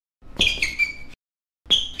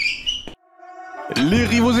Les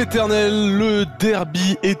rivaux éternels, le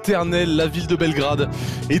derby éternel, la ville de Belgrade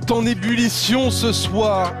est en ébullition ce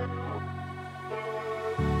soir.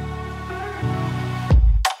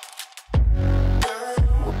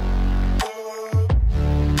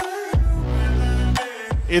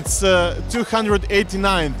 It's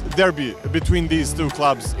 289th derby between these two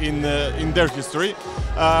clubs in their history.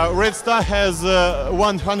 Red Star has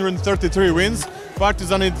 133 wins,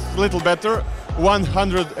 Partizan is a little better,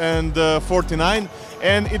 149,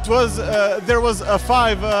 and it was there was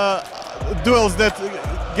five duels that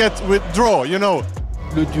get with draw, you know.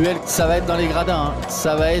 Le duel, ça va être dans les gradins, hein.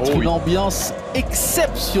 Ça va être une ambiance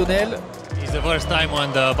exceptionnelle. It's the first time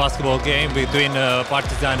on the basketball game between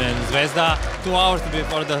Partizan and Zvezda. 2 hours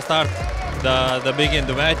before the start, the begin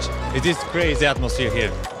the match. It is crazy atmosphere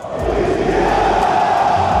here.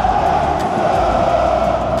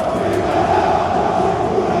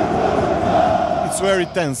 It's very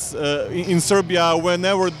tense in Serbia.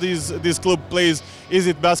 Whenever this club plays, is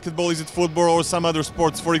it basketball, is it football, or some other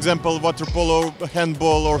sports? For example, water polo,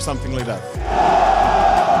 handball, or something like that.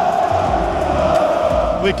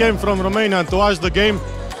 We came from Romania to watch the game,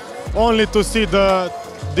 only to see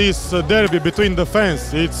this derby between the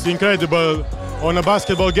fans. It's incredible on a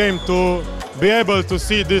basketball game to be able to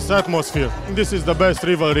see this atmosphere. This is the best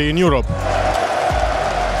rivalry in Europe.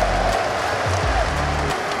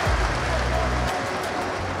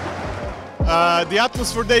 The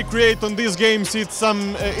atmosphere they create on these games, it's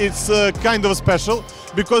kind of special,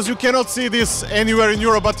 because you cannot see this anywhere in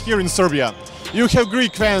Europe but here in Serbia. You have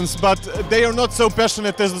Greek fans, but they are not so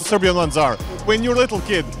passionate as the Serbian ones are. When you're a little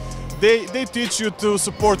kid, they teach you to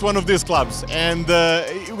support one of these clubs, and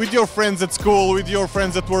with your friends at school, with your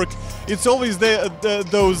friends at work, it's always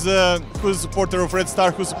those who's a supporter of Red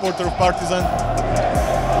Star, who's a supporter of Partizan.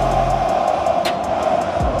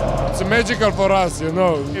 It's magical for us, you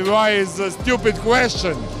know. Why is a stupid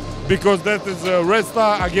question? Because that is Red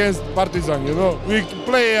Star against Partizan, you know. We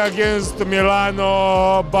play against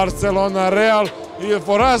Milano, Barcelona, Real.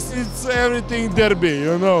 For us, it's everything derby,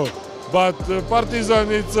 you know. But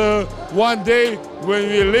Partizan, it's one day when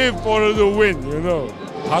we live for the win, you know.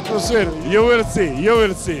 Atmosphere, you will see, you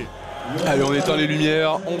will see. Allez, on éteint les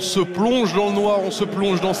lumières, on se plonge dans le noir, on se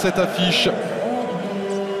plonge dans cette affiche.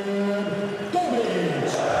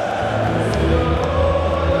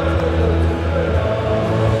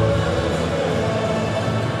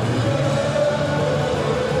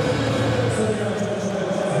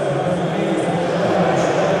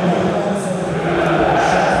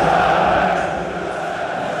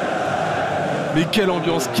 Mais quelle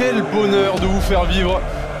ambiance, quel bonheur de vous faire vivre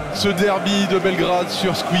ce derby de Belgrade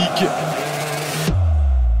sur Squeak.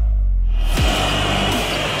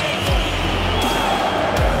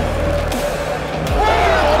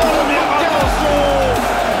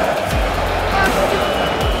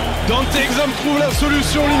 Dante Exum trouve la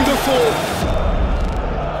solution, ligne de fond.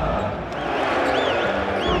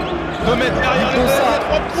 Remettre derrière les 3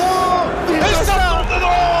 points. Et ça rentre dedans.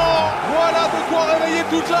 Voilà de quoi réveiller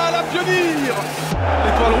toute la pionnière.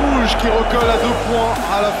 L'étoile rouge qui recolle à 2 points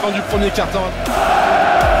à la fin du premier quart-temps.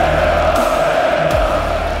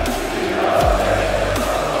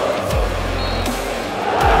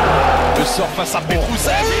 Le sort face à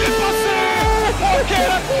Petrousev, il est passé. Oh,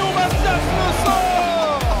 quelle action, Mathias le sort.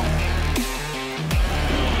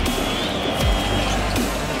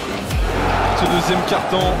 Ce deuxième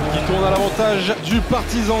carton qui tourne à l'avantage du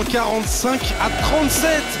Partizan, 45 à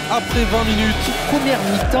 37 après 20 minutes. Première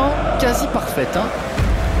mi-temps quasi parfaite, hein.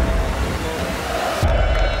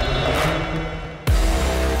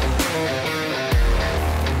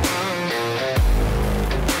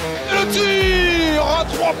 Et le tir à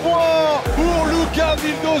 3 points pour Luka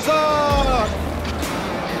Vildoza.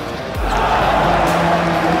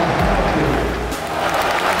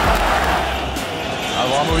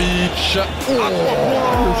 Abramovic à 3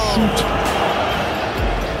 points. Le shoot.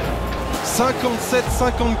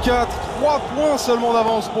 57-54, 3 points seulement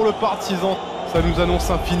d'avance pour le Partizan. Ça nous annonce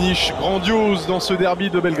un finish grandiose dans ce derby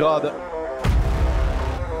de Belgrade.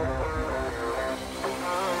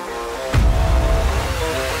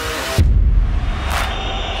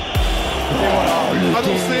 Et voilà,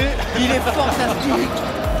 annoncé. Il est fantastique.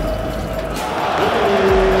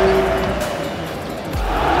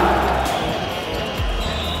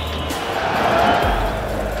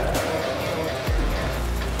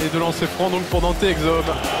 Et de lancer franc donc pour Dante Exum.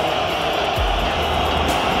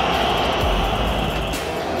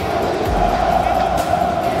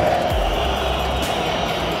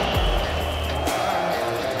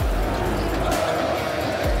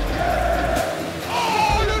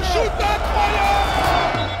 Oh, le shoot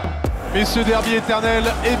incroyable! Mais ce derby éternel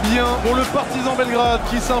est bien pour le Partizan Belgrade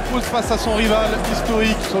qui s'impose face à son rival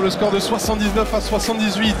historique sur le score de 79 à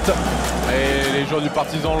 78. Et les joueurs du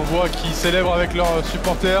Partizan, on le voit, qui célèbrent avec leurs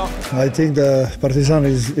supporters. I think the Partizan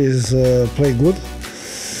is play good.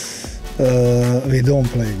 We don't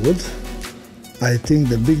play good. I think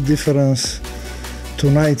the big difference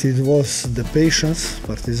tonight it was the patience.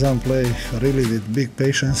 Partizan play really with big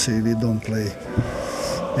patience. We don't play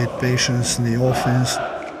with patience in the offense.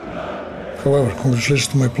 However, congratulations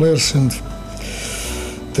to my players and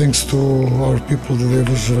thanks to our people that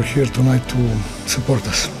they were here tonight to support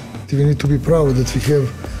us. We need to be proud that we have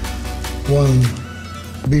one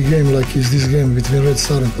big game like is this game between Red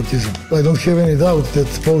Star and Partizan. I don't have any doubt that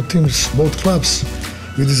both teams, both clubs,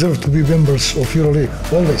 we deserve to be members of EuroLeague,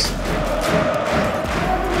 always.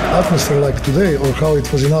 Atmosphere like today or how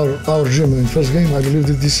it was in our gym in first game, I believe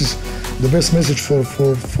that this is the best message for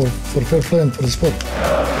fair play and for the sport.